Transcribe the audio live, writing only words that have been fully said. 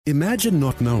Imagine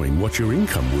not knowing what your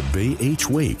income would be each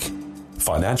week.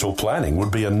 Financial planning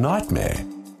would be a nightmare.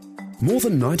 More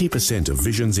than 90% of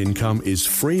Vision's income is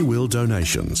free will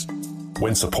donations.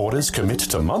 When supporters commit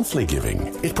to monthly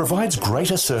giving, it provides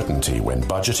greater certainty when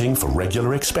budgeting for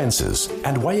regular expenses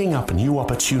and weighing up new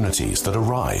opportunities that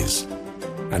arise.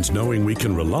 And knowing we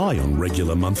can rely on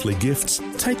regular monthly gifts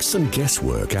takes some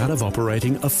guesswork out of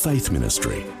operating a faith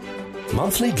ministry.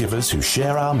 Monthly givers who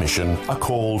share our mission are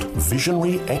called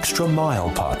Visionary Extra Mile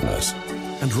Partners.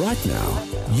 And right now,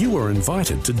 you are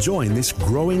invited to join this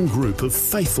growing group of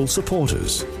faithful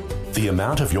supporters. The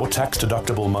amount of your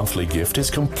tax-deductible monthly gift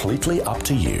is completely up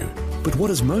to you. But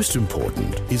what is most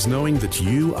important is knowing that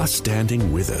you are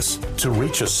standing with us to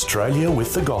reach Australia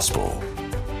with the gospel.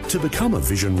 To become a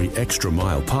Visionary Extra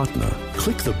Mile partner,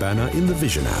 click the banner in the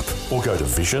Vision app or go to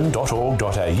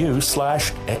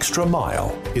vision.org.au/extra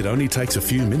mile. It only takes a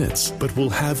few minutes, but will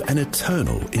have an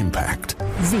eternal impact.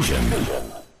 Vision.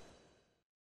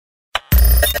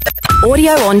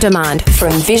 Audio on demand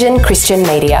from Vision Christian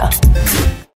Media.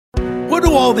 What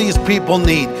do all these people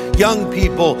need? Young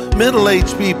people,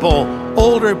 middle-aged people,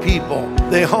 older people.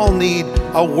 They all need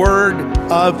a word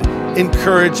of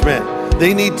encouragement.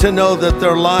 They need to know that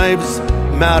their lives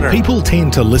matter. People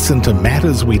tend to listen to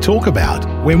matters we talk about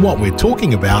when what we're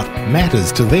talking about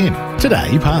matters to them.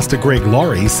 Today, Pastor Greg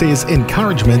Laurie says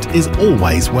encouragement is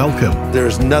always welcome.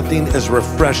 There's nothing as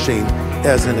refreshing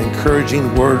as an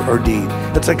encouraging word or deed.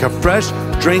 It's like a fresh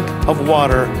drink of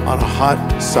water on a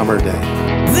hot summer day.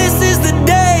 This is the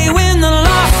day when the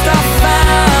lost are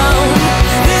found.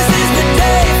 This is the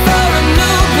day for a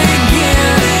new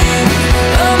beginning.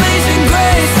 Amazing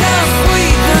grace, how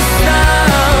sweet the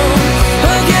sound.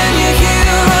 Again you hear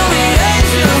all the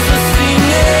angels are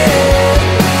singing.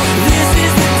 This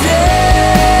is the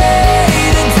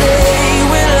day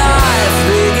when life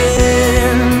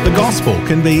begins. The gospel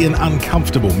can be an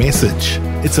uncomfortable message.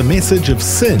 It's a message of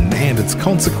sin and its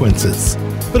consequences.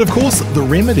 But of course, the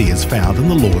remedy is found in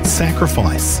the Lord's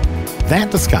sacrifice.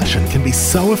 That discussion can be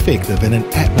so effective in an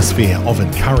atmosphere of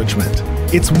encouragement.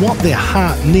 It's what their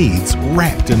heart needs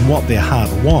wrapped in what their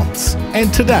heart wants.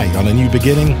 And today on A New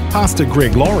Beginning, Pastor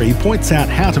Greg Laurie points out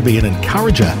how to be an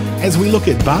encourager as we look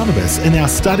at Barnabas in our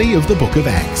study of the book of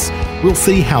Acts. We'll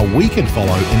see how we can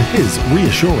follow in his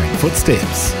reassuring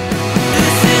footsteps.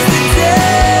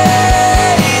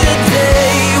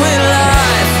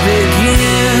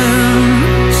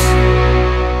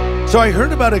 So I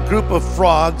heard about a group of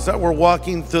frogs that were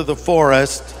walking through the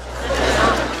forest.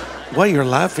 Why, you're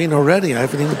laughing already? I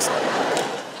haven't even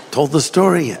told the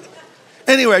story yet.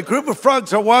 Anyway, a group of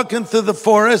frogs are walking through the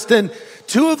forest, and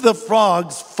two of the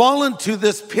frogs fall into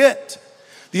this pit.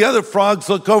 The other frogs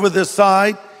look over the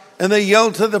side, and they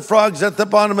yell to the frogs at the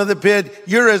bottom of the pit,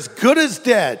 "You're as good as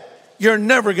dead. You're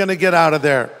never going to get out of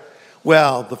there."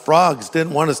 Well, the frogs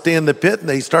didn't want to stay in the pit, and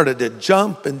they started to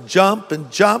jump and jump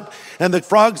and jump. And the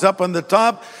frogs up on the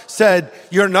top said,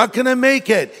 "You're not going to make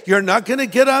it. You're not going to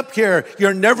get up here.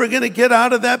 You're never going to get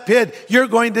out of that pit. You're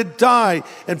going to die."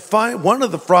 And one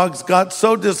of the frogs got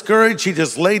so discouraged, he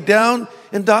just laid down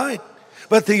and died.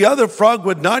 But the other frog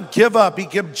would not give up. He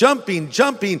kept jumping,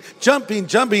 jumping, jumping,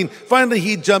 jumping. Finally,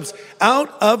 he jumps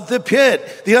out of the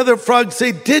pit. The other frogs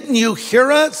say, "Didn't you hear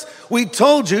us? We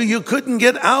told you you couldn't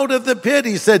get out of the pit."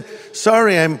 He said,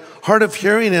 "Sorry, I'm hard of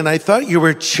hearing, and I thought you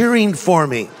were cheering for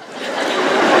me."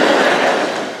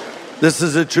 This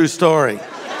is a true story.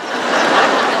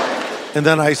 And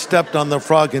then I stepped on the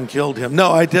frog and killed him.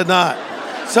 No, I did not.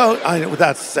 So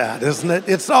that's sad, isn't it?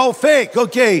 It's all fake.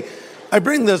 Okay. I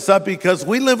bring this up because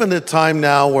we live in a time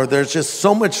now where there's just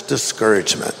so much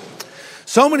discouragement.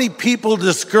 So many people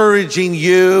discouraging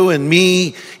you and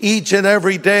me each and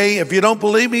every day. If you don't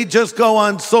believe me, just go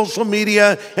on social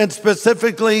media and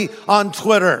specifically on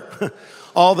Twitter.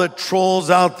 All the trolls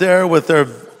out there with their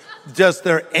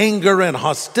anger and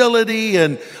hostility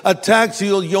and attacks.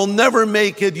 You'll never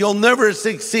make it. You'll never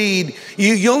succeed.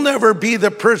 You'll never be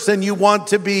the person you want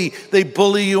to be. They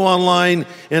bully you online,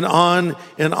 and on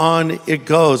it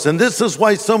goes. And this is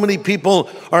why so many people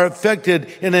are affected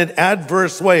in an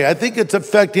adverse way. I think it's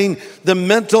affecting the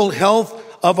mental health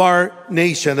of our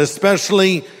nation,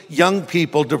 especially young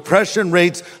people. Depression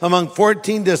rates among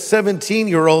 14 to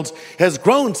 17-year-olds has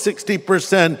grown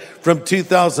 60% from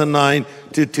 2009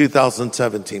 to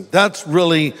 2017. That's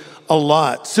really a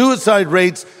lot. Suicide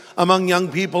rates among young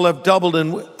people have doubled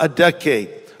in a decade.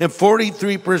 And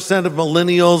 43% of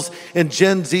millennials and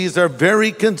Gen Zs are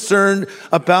very concerned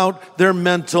about their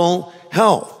mental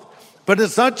health. But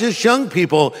it's not just young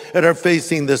people that are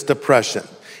facing this depression.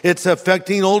 It's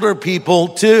affecting older people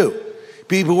too.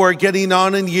 People who are getting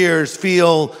on in years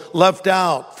feel left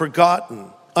out, forgotten.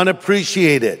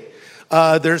 unappreciated.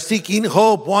 They're seeking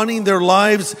hope, wanting their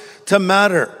lives to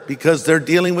matter because they're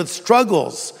dealing with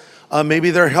struggles.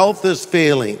 Maybe their health is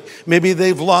failing. Maybe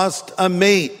they've lost a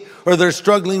mate, or they're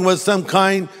struggling with some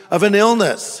kind of an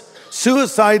illness.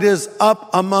 Suicide is up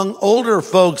among older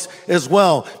folks as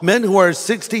well. Men who are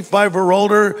 65 or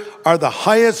older are the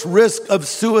highest risk of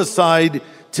suicide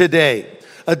today.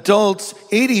 Adults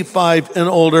 85 and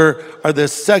older are the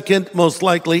second most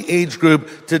likely age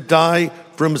group to die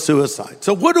from suicide.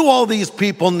 So what do all these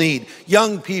people need?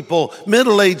 Young people,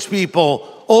 middle-aged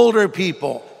people, older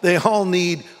people. They all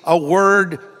need a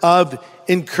word of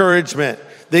encouragement.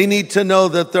 They need to know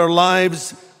that their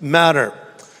lives matter.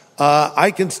 I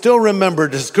can still remember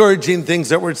discouraging things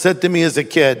that were said to me as a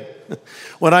kid.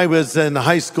 When I was in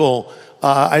high school,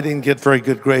 I didn't get very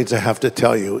good grades, I have to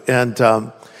tell you.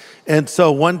 And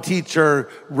so one teacher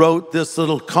wrote this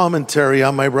little commentary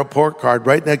on my report card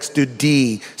right next to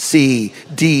D, C,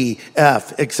 D,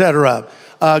 F, etc.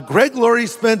 Greg Laurie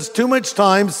spends too much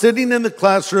time sitting in the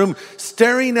classroom,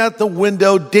 staring at the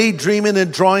window, daydreaming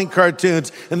and drawing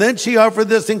cartoons. And then she offered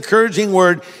this encouraging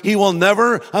word: he will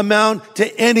never amount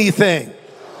to anything.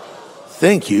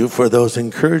 Thank you for those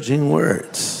encouraging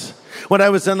words. When I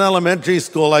was in elementary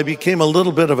school, I became a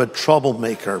little bit of a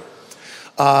troublemaker.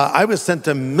 I was sent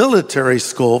to military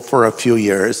school for a few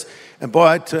years. And boy,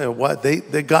 I tell you what,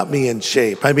 they got me in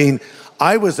shape. I mean,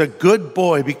 I was a good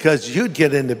boy because you'd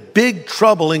get into big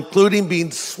trouble, including being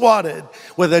swatted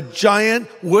with a giant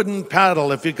wooden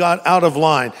paddle if you got out of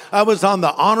line. I was on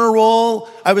the honor roll.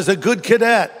 I was a good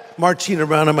cadet, marching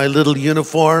around in my little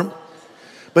uniform.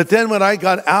 But then when I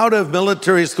got out of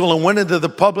military school and went into the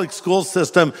public school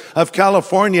system of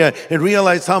California and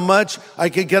realized how much I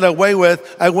could get away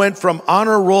with, I went from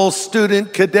honor roll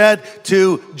student cadet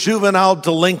to juvenile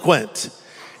delinquent.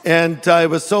 And it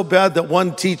was so bad that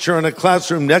one teacher in a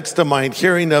classroom next to mine,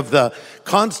 hearing of the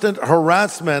constant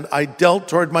harassment I dealt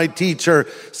toward my teacher,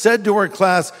 said to her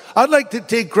class, "I'd like to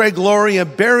take Greg Laurie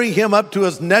and bury him up to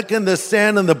his neck in the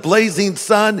sand in the blazing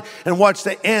sun and watch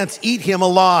the ants eat him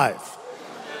alive."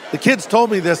 The kids told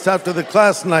me this after the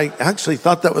class, and I actually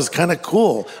thought that was kind of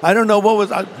cool. I don't know what was,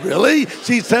 really?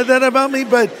 She said that about me?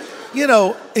 But, you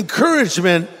know,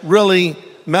 encouragement really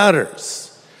matters.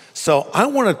 So I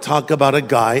want to talk about a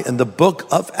guy in the book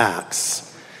of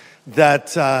Acts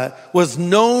that was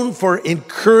known for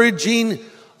encouraging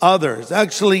others.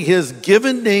 Actually, his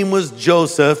given name was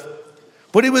Joseph,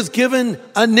 but he was given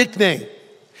a nickname.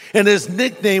 And his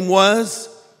nickname was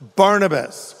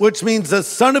Barnabas, which means the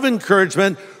son of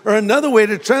encouragement, or another way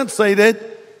to translate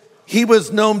it, he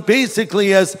was known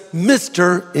basically as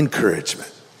Mr.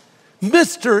 Encouragement.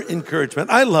 Mr.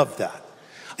 Encouragement. I love that.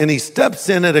 And he steps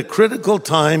in at a critical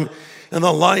time in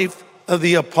the life of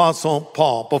the Apostle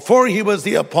Paul. Before he was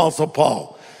the Apostle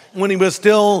Paul, when he was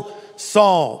still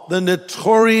Saul, the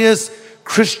notorious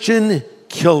Christian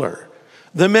killer,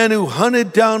 the man who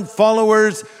hunted down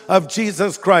followers of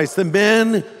Jesus Christ, the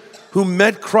man who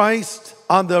met Christ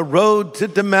on the road to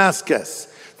Damascus.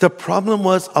 The problem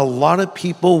was a lot of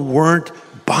people weren't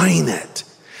buying it.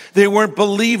 They weren't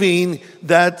believing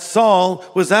that Saul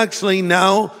was actually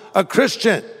now a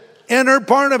Christian. Enter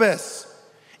Barnabas.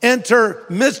 Enter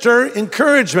Mr.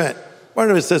 Encouragement.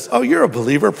 Barnabas says, "Oh, you're a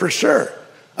believer for sure.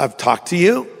 I've talked to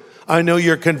you. I know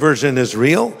your conversion is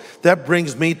real." That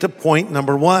brings me to point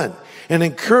number one. An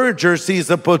encourager sees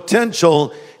the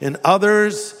potential in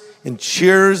others and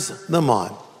cheers them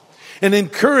on. An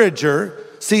encourager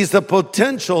sees the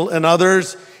potential in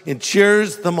others and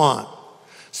cheers them on.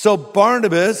 So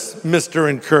Barnabas, Mr.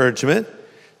 Encouragement,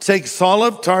 takes Saul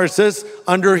of Tarsus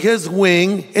under his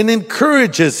wing and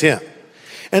encourages him.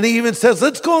 And he even says,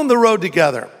 "Let's go on the road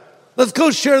together. Let's go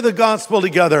share the gospel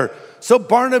together." So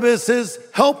Barnabas is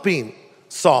helping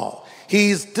Saul.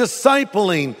 He's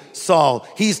discipling Saul.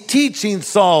 He's teaching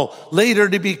Saul later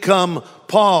to become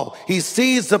Paul. He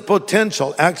sees the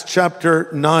potential. Acts chapter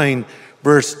 9,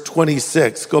 verse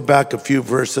 26. Go back a few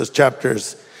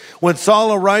chapters. When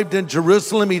Saul arrived in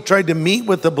Jerusalem, he tried to meet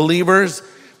with the believers,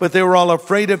 but they were all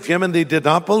afraid of him and they did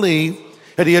not believe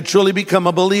that he had truly become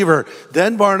a believer.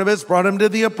 Then Barnabas brought him to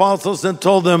the apostles and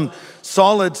told them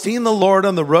Saul had seen the Lord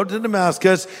on the road to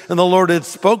Damascus, and the Lord had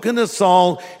spoken to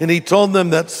Saul, and he told them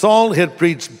that Saul had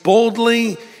preached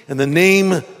boldly in the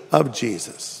name of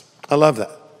Jesus. I love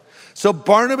that. So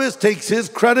Barnabas takes his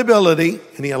credibility,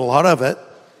 and he had a lot of it.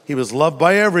 He was loved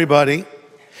by everybody.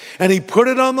 And he put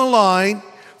it on the line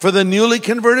for the newly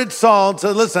converted Saul and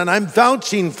said, "Listen, I'm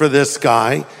vouching for this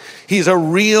guy. He's a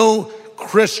real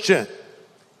Christian."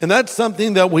 And that's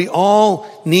something that we all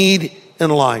need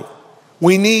in life.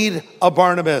 We need a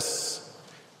Barnabas,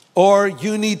 or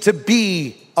you need to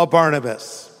be a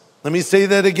Barnabas. Let me say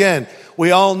that again.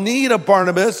 We all need a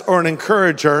Barnabas or an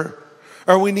encourager,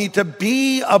 or we need to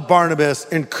be a Barnabas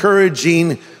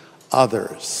encouraging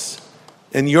others.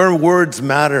 And your words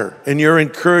matter, and your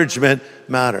encouragement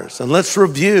matters. And let's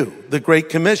review the Great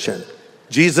Commission.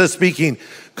 Jesus speaking,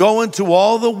 go into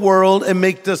all the world and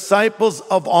make disciples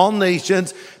of all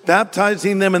nations,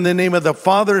 baptizing them in the name of the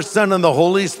Father, Son, and the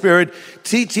Holy Spirit,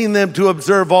 teaching them to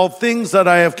observe all things that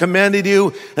I have commanded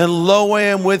you, and lo, I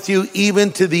am with you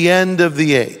even to the end of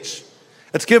the age.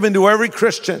 It's given to every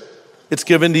Christian. It's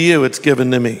given to you. It's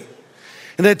given to me.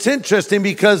 And it's interesting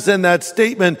because in that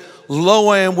statement, lo,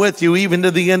 I am with you even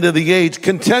to the end of the age,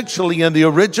 contextually in the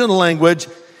original language,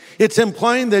 it's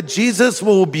implying that Jesus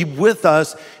will be with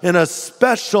us in a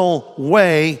special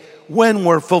way when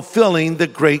we're fulfilling the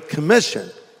Great Commission.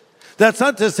 That's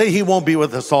not to say he won't be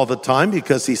with us all the time,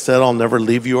 because he said, I'll never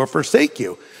leave you or forsake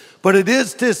you. But it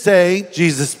is to say,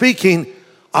 Jesus speaking,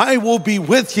 I will be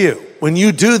with you when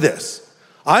you do this.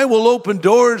 I will open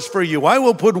doors for you. I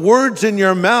will put words in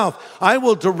your mouth. I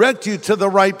will direct you to the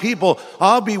right people.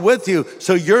 I'll be with you.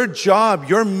 So your job,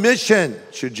 your mission,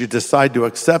 should you decide to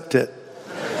accept it,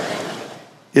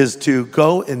 is to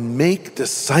go and make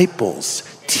disciples,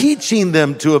 teaching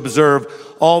them to observe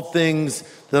all things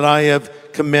that I have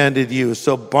commanded you.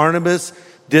 So Barnabas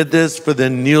did this for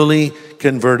the newly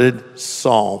converted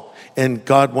Saul. And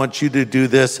God wants you to do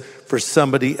this for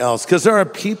somebody else. Because there are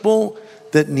people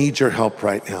that need your help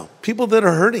right now. People that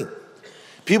are hurting.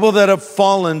 People that have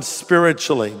fallen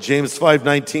spiritually. James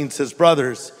 5:19 says,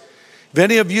 brothers, if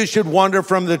any of you should wander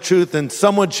from the truth and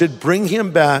someone should bring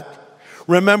him back,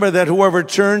 remember that whoever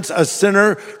turns a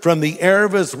sinner from the error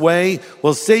of his way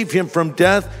will save him from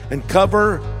death and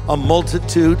cover a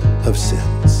multitude of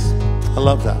sins. I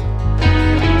love that.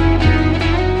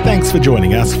 Thanks for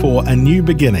joining us for A New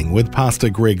Beginning with Pastor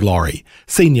Greg Laurie,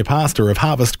 Senior Pastor of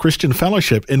Harvest Christian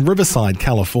Fellowship in Riverside,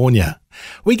 California.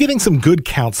 We're getting some good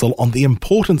counsel on the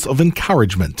importance of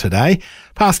encouragement today.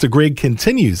 Pastor Greg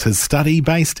continues his study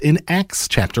based in Acts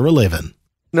chapter 11.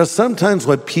 Now, sometimes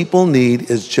what people need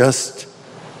is just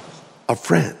a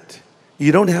friend.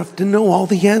 You don't have to know all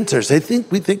the answers. We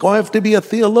think, I have to be a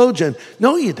theologian.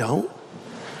 No, you don't.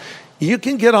 You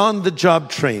can get on the job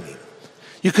training.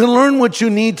 You can learn what you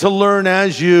need to learn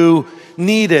as you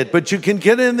need it, but you can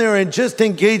get in there and just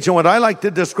engage in what I like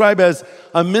to describe as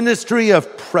a ministry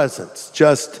of presence,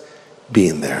 just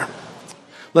being there.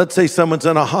 Let's say someone's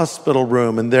in a hospital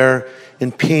room and they're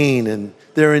in pain and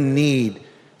they're in need.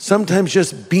 Sometimes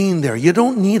just being there. You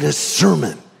don't need a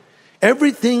sermon.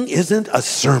 Everything isn't a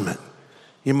sermon.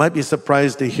 You might be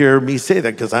surprised to hear me say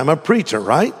that because I'm a preacher,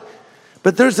 right?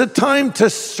 But there's a time to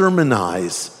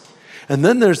sermonize. And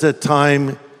then there's a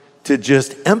time to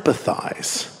just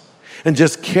empathize and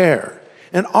just care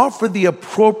and offer the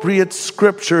appropriate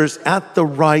scriptures at the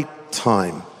right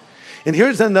time. And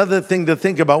here's another thing to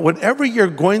think about. Whatever you're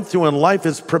going through in life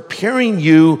is preparing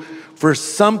you for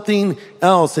something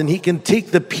else. And he can take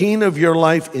the pain of your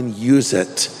life and use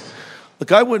it.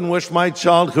 Look, I wouldn't wish my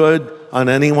childhood on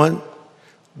anyone.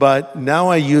 But now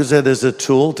I use it as a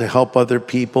tool to help other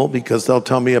people because they'll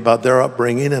tell me about their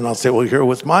upbringing and I'll say, well, here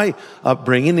was my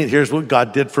upbringing and here's what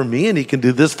God did for me and he can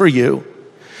do this for you.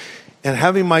 And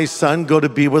having my son go to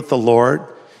be with the Lord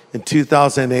in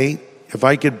 2008, if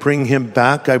I could bring him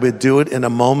back, I would do it in a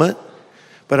moment.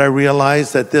 But I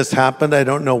realized that this happened. I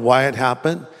don't know why it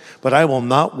happened, but I will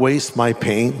not waste my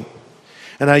pain.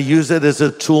 And I use it as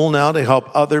a tool now to help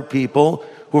other people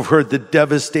who've heard the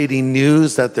devastating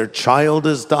news that their child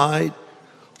has died,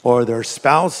 or their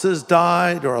spouse has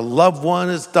died, or a loved one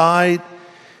has died.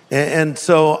 And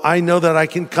so I know that I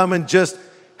can come and just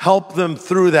help them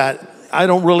through that. I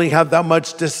don't really have that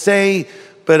much to say,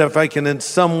 but if I can in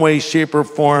some way, shape, or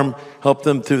form help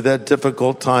them through that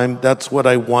difficult time, that's what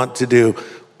I want to do.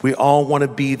 We all want to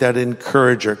be that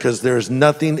encourager because there's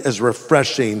nothing as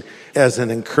refreshing as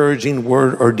an encouraging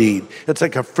word or deed. It's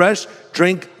like a fresh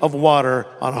drink of water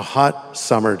on a hot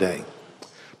summer day.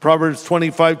 Proverbs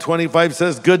 25:25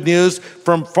 says, good news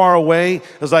from far away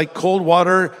is like cold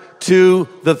water to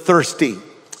the thirsty.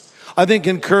 I think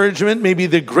encouragement may be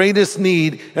the greatest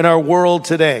need in our world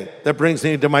today. That brings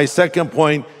me to my second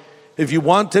point. If you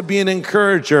want to be an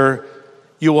encourager,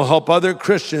 you will help other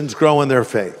Christians grow in their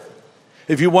faith.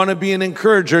 If you want to be an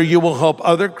encourager, you will help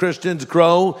other Christians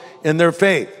grow in their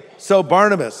faith. So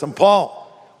Barnabas and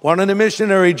Paul went on a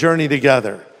missionary journey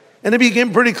together. And it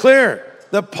became pretty clear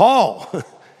that Paul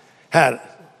had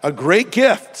a great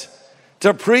gift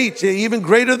to preach, even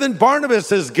greater than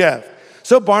Barnabas' gift.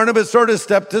 So Barnabas sort of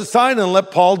stepped aside and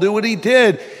let Paul do what he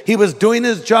did. He was doing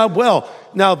his job well.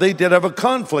 now they did have a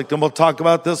conflict, and we'll talk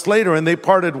about this later, and they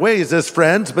parted ways as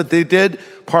friends, but they did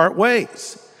part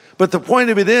ways. But the point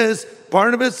of it is,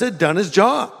 Barnabas had done his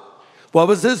job. What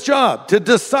was his job? To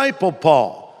disciple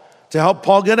Paul, to help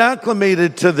Paul get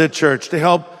acclimated to the church, to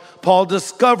help Paul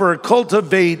discover,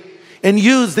 cultivate, and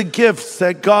use the gifts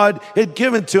that God had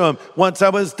given to him. Once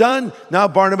that was done, now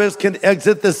Barnabas can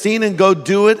exit the scene and go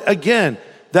do it again.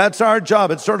 That's our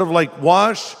job. It's sort of like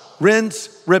wash,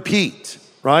 rinse, repeat,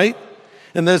 right?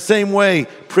 In the same way,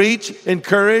 preach,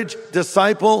 encourage,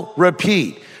 disciple,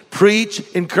 repeat. Preach,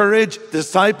 encourage,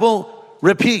 disciple,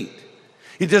 repeat.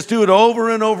 You just do it over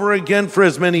and over again for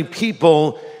as many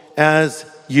people as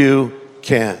you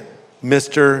can.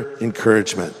 Mr.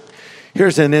 Encouragement.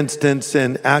 Here's an instance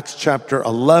in Acts chapter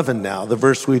 11 now, the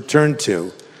verse we turned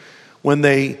to, when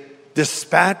they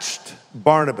dispatched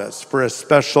Barnabas for a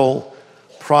special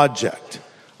project.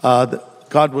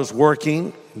 God was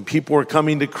working and people were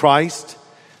coming to Christ,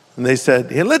 and they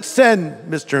said, hey, let's send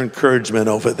Mr. Encouragement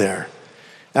over there.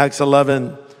 Acts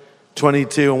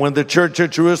 11:22. And when the church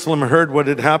at Jerusalem heard what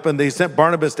had happened, they sent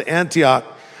Barnabas to Antioch.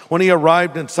 When he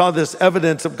arrived and saw this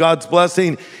evidence of God's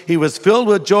blessing, he was filled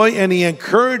with joy, and he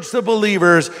encouraged the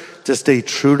believers to stay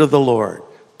true to the Lord.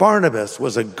 Barnabas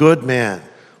was a good man,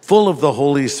 full of the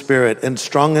Holy Spirit and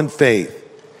strong in faith,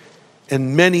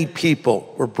 and many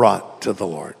people were brought to the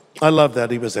Lord. I love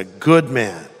that. He was a good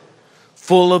man,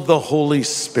 full of the Holy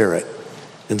Spirit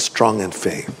and strong in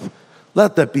faith.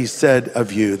 Let that be said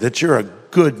of you, that you're a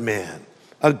good man,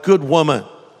 a good woman,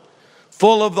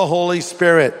 full of the Holy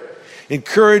Spirit,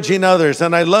 encouraging others.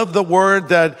 And I love the word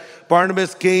that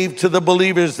Barnabas gave to the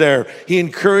believers there. He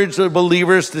encouraged the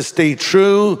believers to stay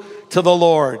true to the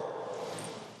Lord.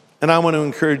 And I want to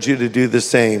encourage you to do the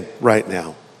same right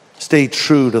now. Stay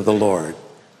true to the Lord.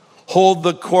 Hold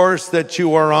the course that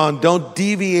you are on. Don't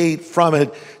deviate from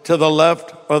it to the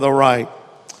left or the right.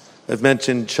 I've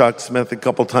mentioned Chuck Smith a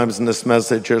couple times in this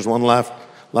message. Here's one last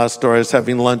story. I was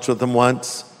having lunch with him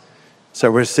once.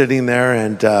 So we're sitting there,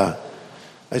 and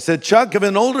I said, Chuck, if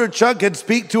an older Chuck could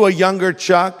speak to a younger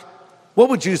Chuck, what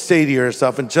would you say to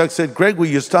yourself? And Chuck said, Greg, will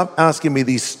you stop asking me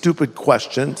these stupid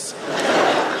questions?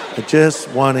 I just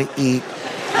want to eat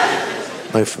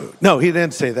my food. No, he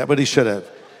didn't say that, but he should have.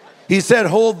 He said,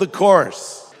 hold the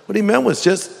course. What he meant was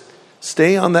just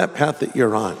stay on that path that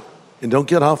you're on and don't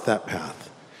get off that path.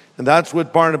 And that's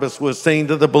what Barnabas was saying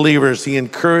to the believers. He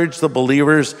encouraged the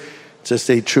believers to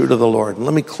stay true to the Lord. And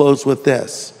let me close with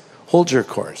this. Hold your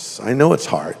course. I know it's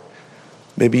hard.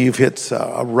 Maybe you've hit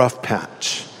a rough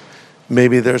patch.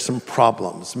 Maybe there's some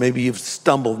problems. Maybe you've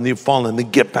stumbled and you've fallen.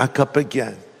 Then get back up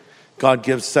again. God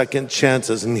gives second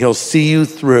chances, and he'll see you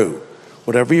through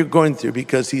whatever you're going through,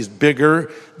 because he's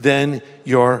bigger than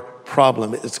your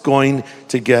problem. It's going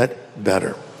to get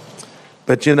better.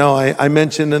 But you know, I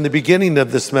mentioned in the beginning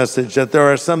of this message that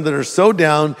there are some that are so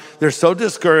down, they're so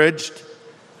discouraged,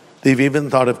 they've even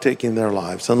thought of taking their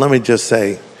lives. And let me just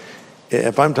say,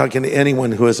 if I'm talking to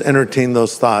anyone who has entertained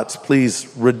those thoughts,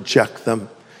 please reject them.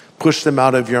 Push them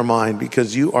out of your mind,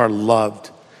 because you are loved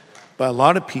by a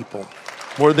lot of people,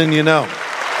 more than you know.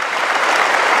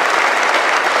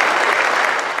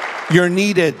 You're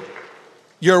needed.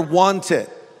 You're wanted.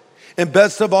 And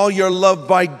best of all, you're loved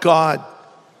by God.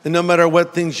 And no matter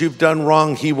what things you've done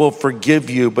wrong, he will forgive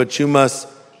you, but you must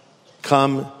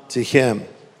come to him.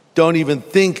 Don't even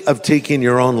think of taking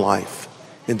your own life.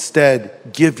 Instead,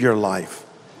 give your life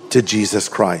to Jesus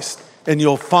Christ, and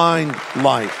you'll find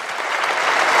life.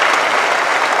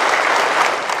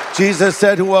 Jesus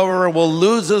said, whoever will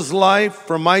lose his life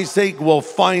for my sake will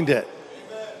find it.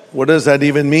 What does that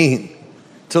even mean?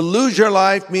 To lose your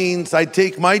life means I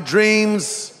take my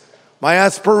dreams, my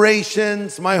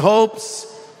aspirations, my hopes,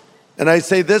 and I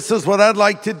say, this is what I'd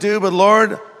like to do, but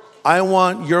Lord, I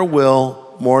want your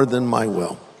will more than my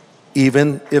will.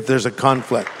 Even if there's a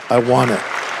conflict, I want it.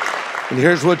 And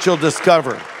here's what you'll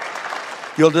discover.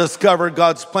 You'll discover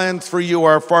God's plans for you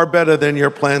are far better than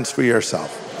your plans for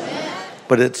yourself.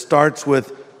 But it starts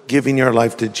with giving your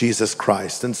life to Jesus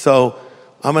Christ. And so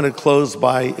I'm going to close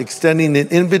by extending an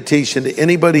invitation to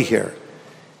anybody here.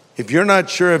 If you're not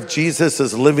sure if Jesus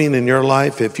is living in your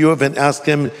life, if you haven't asked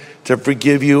him to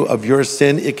forgive you of your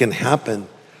sin, it can happen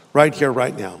right here,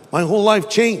 right now. My whole life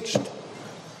changed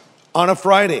on a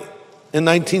Friday in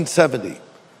 1970. I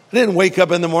didn't wake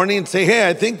up in the morning and say, hey,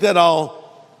 I think that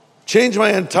I'll change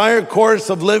my entire course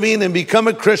of living and become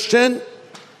a Christian.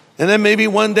 And then maybe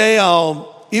one day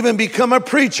I'll even become a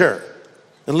preacher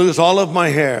and lose all of my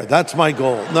hair. That's my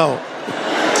goal. No.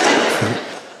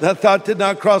 That thought did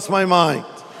not cross my mind.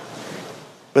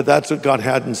 But that's what God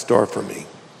had in store for me.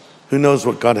 Who knows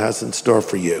what God has in store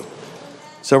for you?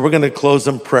 So we're going to close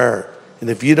in prayer. And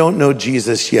if you don't know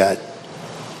Jesus yet,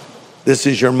 this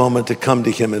is your moment to come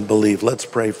to him and believe. Let's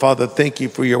pray. Father, thank you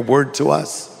for your word to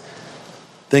us.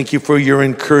 Thank you for your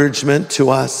encouragement to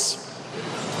us.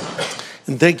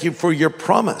 And thank you for your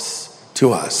promise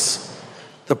to us.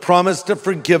 The promise to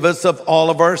forgive us of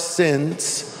all of our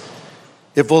sins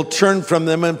if we'll turn from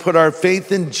them and put our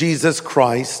faith in Jesus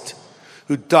Christ,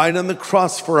 who died on the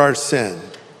cross for our sin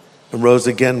and rose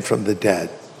again from the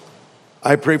dead.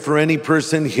 I pray for any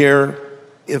person here,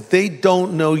 if they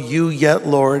don't know you yet,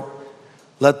 Lord,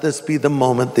 let this be the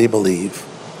moment they believe.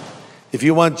 If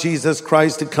you want Jesus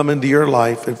Christ to come into your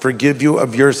life and forgive you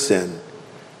of your sin,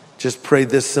 just pray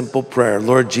this simple prayer.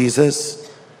 Lord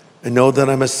Jesus, I know that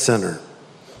I'm a sinner,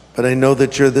 but I know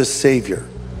that you're the Savior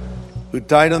who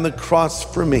died on the cross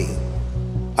for me.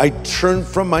 I turn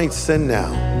from my sin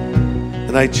now,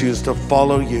 and I choose to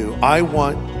follow you. I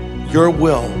want your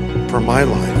will for my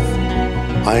life.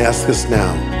 I ask this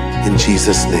now in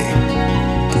Jesus' name.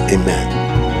 Amen.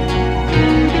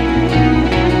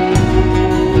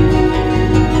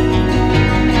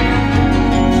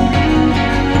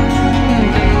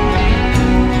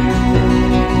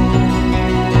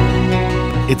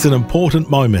 It's an important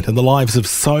moment in the lives of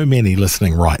so many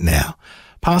listening right now.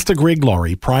 Pastor Greg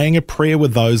Laurie praying a prayer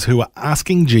with those who are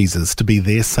asking Jesus to be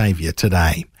their Saviour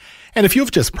today. And if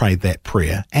you've just prayed that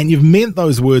prayer and you've meant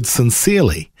those words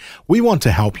sincerely, we want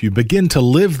to help you begin to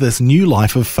live this new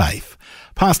life of faith.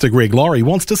 Pastor Greg Laurie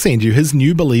wants to send you his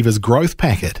New Believers Growth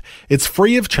Packet. It's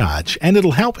free of charge and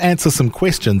it'll help answer some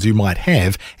questions you might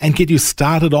have and get you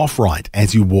started off right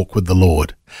as you walk with the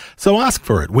Lord. So ask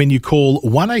for it when you call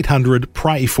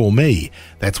 1-800-PRAY-FOR-ME.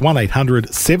 That's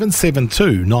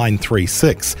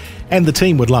 1-800-772-936. And the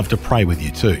team would love to pray with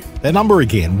you too. That number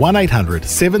again,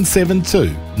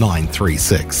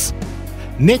 1-800-772-936.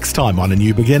 Next time on A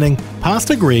New Beginning,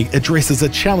 Pastor Greg addresses a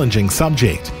challenging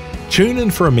subject. Tune in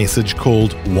for a message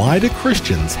called Why Do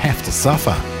Christians Have to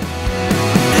Suffer?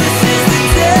 This is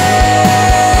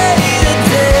the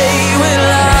day when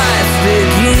life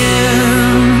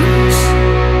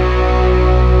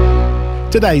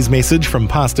begins. Today's message from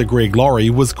Pastor Greg Laurie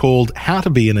was called How to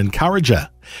Be an Encourager.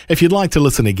 If you'd like to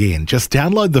listen again, just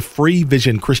download the free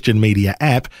Vision Christian Media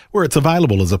app where it's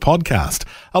available as a podcast,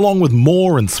 along with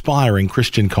more inspiring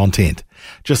Christian content.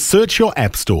 Just search your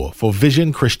app store for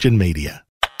Vision Christian Media.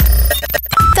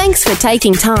 Thanks for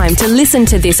taking time to listen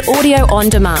to this audio on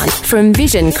demand from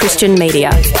Vision Christian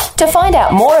Media. To find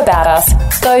out more about us,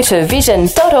 go to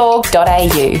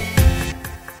vision.org.au.